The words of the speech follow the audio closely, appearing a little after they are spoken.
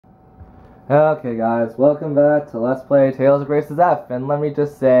Okay guys, welcome back to Let's Play Tales of Graces F, and let me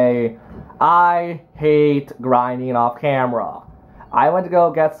just say, I hate grinding off camera. I went to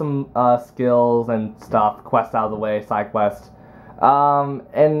go get some skills and stuff, quests out of the way, side quests,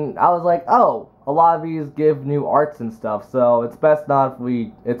 and I was like, oh, a lot of these give new arts and stuff, so it's best not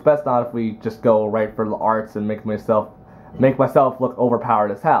if we just go right for the arts and make myself look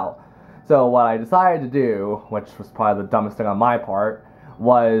overpowered as hell. So what I decided to do, which was probably the dumbest thing on my part,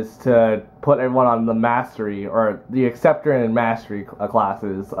 was to put everyone on the mastery, or the acceptor and mastery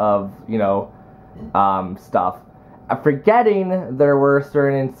classes of, stuff. I'm forgetting there were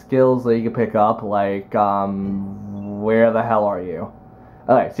certain skills that you could pick up, like, where the hell are you?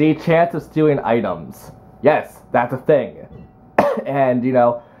 Okay, see, chance of stealing items. Yes, that's a thing. And,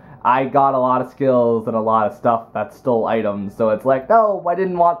 I got a lot of skills and a lot of stuff that stole items, so it's like, no, I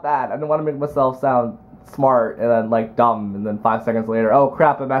didn't want that. I didn't want to make myself sound smart and then like dumb, and then 5 seconds later, oh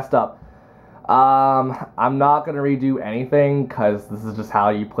crap, I messed up. I'm not gonna redo anything because this is just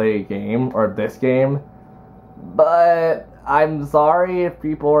how you play a game, or this game, but I'm sorry if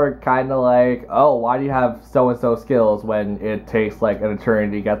people are kind of like, oh, why do you have so and so skills when it takes like an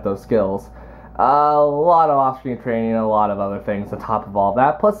eternity to get those skills. A lot of off-screen training and a lot of other things on top of all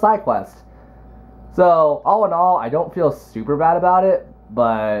that, plus side quests. So all in all, I don't feel super bad about it,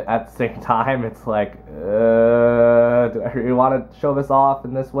 but at the same time, it's like, do I really want to show this off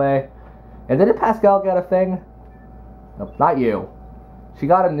in this way? And didn't Pascal get a thing? Nope, not you. She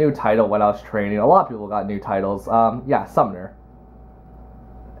got a new title when I was training. A lot of people got new titles. Yeah, Summoner.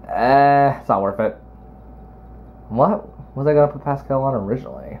 It's not worth it. What was I gonna put Pascal on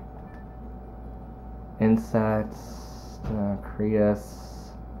originally? Insects,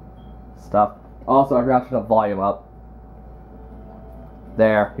 Creus, stuff. Also, I forgot to turn the volume up.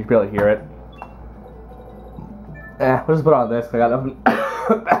 There, you can barely hear it. We'll just put on this, because I got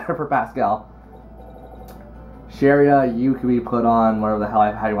nothing better for Pascal. Sharia, you can be put on whatever the hell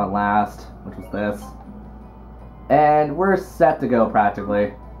I had you on last, which was this. And we're set to go,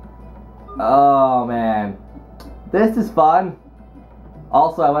 practically. Oh, man. This is fun.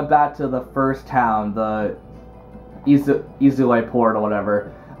 Also, I went back to the first town, the Izulai port or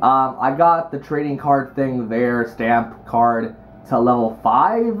whatever. I got the trading card thing there, stamp card, to level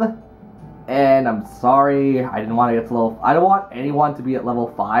 5, and I'm sorry, I didn't want to get to level... I don't want anyone to be at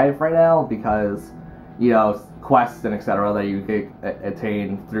level 5 right now, because, quests and etc. that you could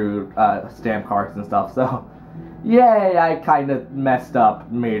attain through stamp cards and stuff, so, yay, I kind of messed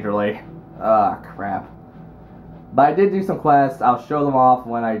up majorly. Crap. But I did do some quests. I'll show them off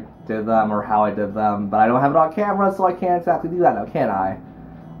when I did them, or how I did them, but I don't have it on camera, so I can't exactly do that now, can I?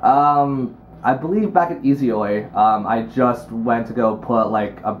 I believe back at Izulai, I just went to go put,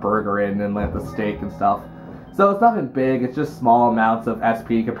 like, a burger in and, like, the steak and stuff. So it's nothing big, it's just small amounts of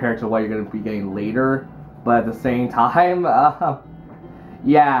SP compared to what you're going to be getting later. But at the same time,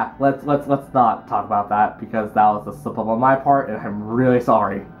 yeah, let's not talk about that, because that was a slip up on my part, and I'm really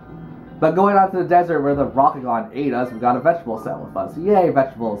sorry. But going on to the desert where the Rokugan ate us, we got a vegetable set with us. Yay,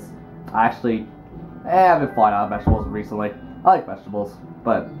 vegetables. I've been flying out of vegetables recently. I like vegetables,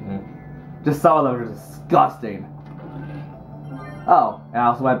 but... just some of them are disgusting. Oh, and I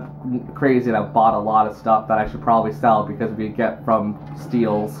also went crazy and I bought a lot of stuff that I should probably sell because we get from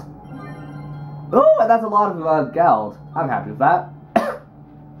steals. Ooh, and that's a lot of geld. I'm happy with that.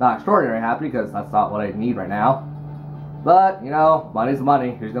 Not extraordinary happy, because that's not what I need right now. But, money's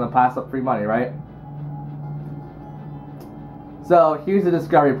money. Who's gonna pass up free money, right? So, here's the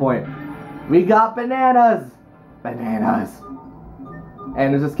discovery point. We got bananas! Bananas!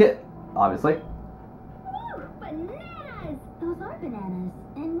 And there's this kid. Obviously. Ooh, bananas! Those are bananas,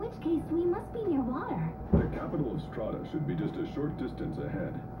 in which case we must be near water. The capital of Strata should be just a short distance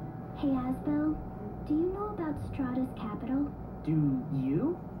ahead. Hey, Asbel, do you know about Strata's capital? Do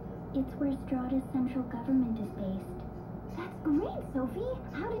you? It's where Strata's central government is based. That's great, Sophie!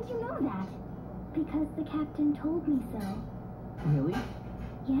 How did you know that? Because the captain told me so. Really?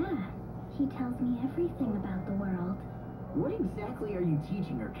 Yeah, he tells me everything about the world. What exactly are you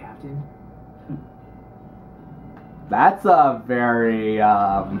teaching her, Captain? That's a very,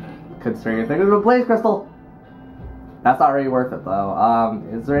 concerning thing. There's a blaze crystal! That's not really worth it, though.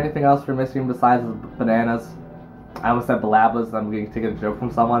 Is there anything else we're missing besides the bananas? I almost said balabas, I'm going to take a joke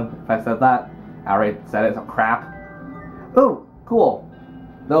from someone if I said that. I already said it, so crap. Ooh, cool.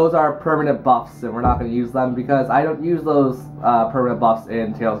 Those are permanent buffs, and we're not going to use them because I don't use those, permanent buffs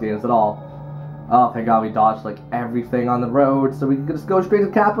in Tales games at all. Oh, thank God we dodged, like, everything on the road, so we can just go straight to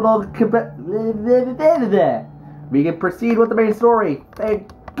the capital. We can proceed with the main story.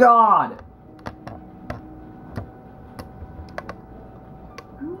 Thank God!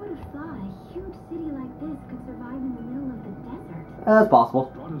 Who would would have thought a huge city like this could survive in the middle of the desert. That's possible.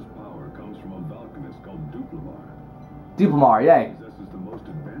 Strata's power comes from a Valkanist called Duplamar. Duplamar, yay. He possesses the most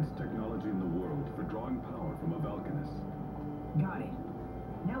advanced technology in the world for drawing power from a Valkanist. Got it.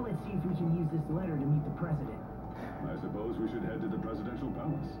 Now let's see if we can use this letter to meet the president. I suppose we should head to the presidential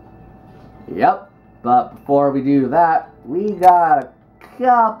palace. Yep. But before we do that, we got a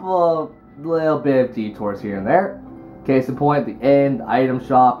couple little bit of detours here and there. Case in point, the inn, the item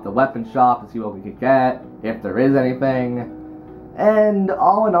shop, the weapon shop to see what we could get, if there is anything. And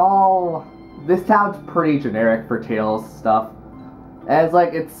all in all, this town's pretty generic for Tales stuff. And it's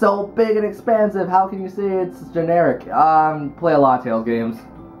like, it's so big and expansive, how can you say it's generic? Play a lot of Tales games,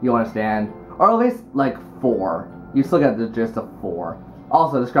 you understand. Or at least, like, 4. You still get the gist of 4.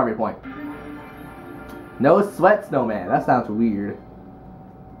 Also, Discovery Point. No sweat snowman, that sounds weird.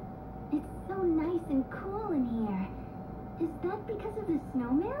 It's so nice and cool in here. Is that because of the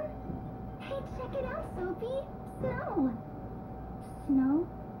snowman? Hey, check it out, Sophie. Snow. Snow?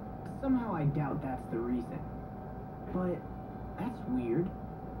 Somehow I doubt that's the reason. But that's weird.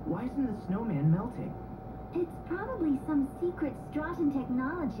 Why isn't the snowman melting? It's probably some secret Straughton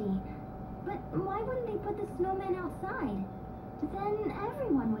technology. But why wouldn't they put the snowman outside? Then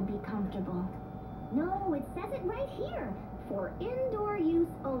everyone would be comfortable. No, it says it right here. For indoor use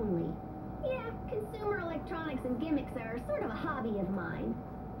only. Yeah, consumer electronics and gimmicks are sort of a hobby of mine.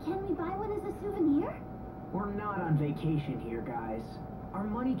 Can we buy one as a souvenir? We're not on vacation here, guys. Our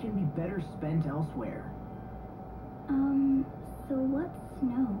money can be better spent elsewhere. So what's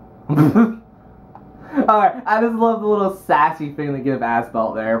snow? Alright, I just love the little sassy thing they give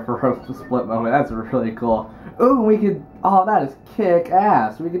Asbelt there for a split moment. That's really cool. Ooh, we could... Oh, that is kick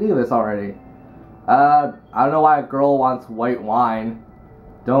ass. We could do this already. I don't know why a girl wants white wine.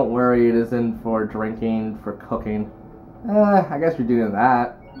 Don't worry, it isn't for drinking, for cooking. I guess you're doing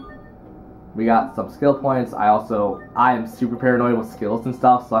that. We got some skill points. I am super paranoid with skills and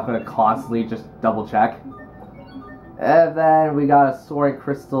stuff, so I'm going to constantly just double check. And then we got a soaring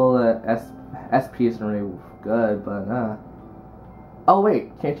crystal. SP isn't really good, but oh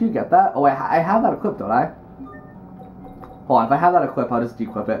wait, can't you get that? Oh, I have that equipped, don't I? Hold on, if I have that equipped, I'll just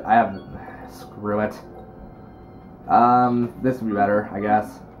de-equip it. I haven't. Screw it. This would be better, I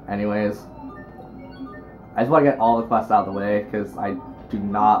guess. Anyways, I just want to get all the quests out of the way because I do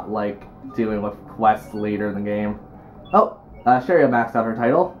not like dealing with quests later in the game. Oh, Sherry maxed out her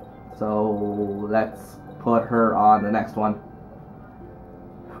title, so let's put her on the next one.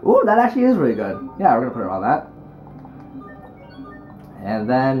 Ooh, that actually is really good. Yeah, we're gonna put her on that. And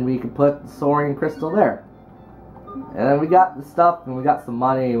then we can put the soaring crystal there. And then we got the stuff, and we got some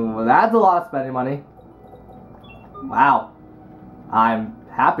money. Well, that's a lot of spending money. Wow. I'm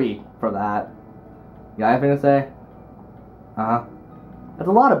happy for that. You got anything to say? Uh-huh. There's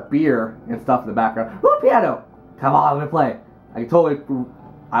a lot of beer and stuff in the background. Ooh, piano! Come on, let me play.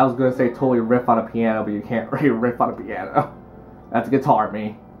 I was gonna say totally riff on a piano, but you can't really riff on a piano. That's a guitar,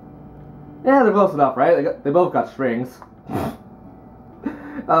 me. Yeah, they're close enough, right? They both got strings.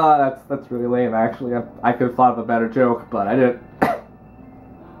 That's really lame, actually. I could have thought of a better joke, but I didn't.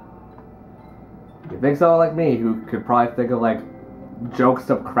 You think someone like me, who could probably think of, like, jokes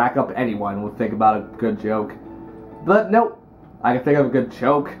to crack up anyone, would think about a good joke. But nope. I can think of a good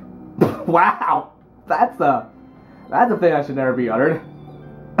joke. Wow! That's a thing that should never be uttered.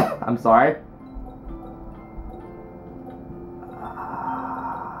 I'm sorry.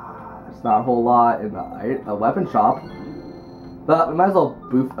 There's not a whole lot in the weapon shop. But we might as well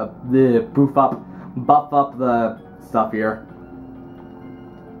buff up the stuff here.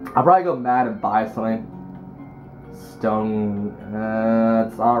 I'll probably go mad and buy something. Stone,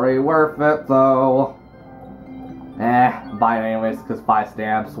 it's not really worth it though. Buy it anyways, because 5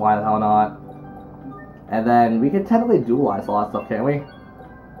 stamps, why the hell not? And then we can technically dualize a lot of stuff, can't we?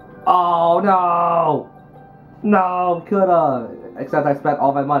 Oh no! No, coulda. Except I spent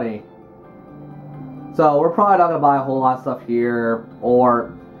all my money. So we're probably not gonna buy a whole lot of stuff here,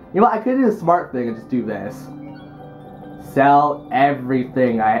 or you know what, I could do the smart thing and just do this. Sell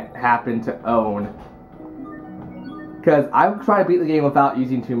everything I happen to own. Because I'm trying to beat the game without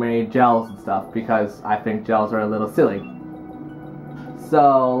using too many gels and stuff, because I think gels are a little silly.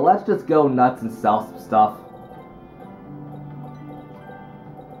 So let's just go nuts and sell some stuff.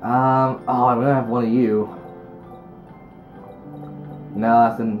 Oh, I'm gonna have one of you. No,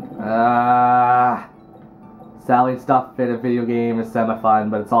 that's selling stuff in a video game is semi-fun,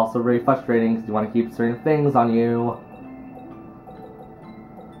 but it's also really frustrating because you want to keep certain things on you.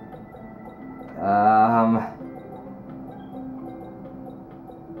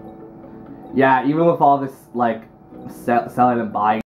 Yeah, even with all this, like, selling and buying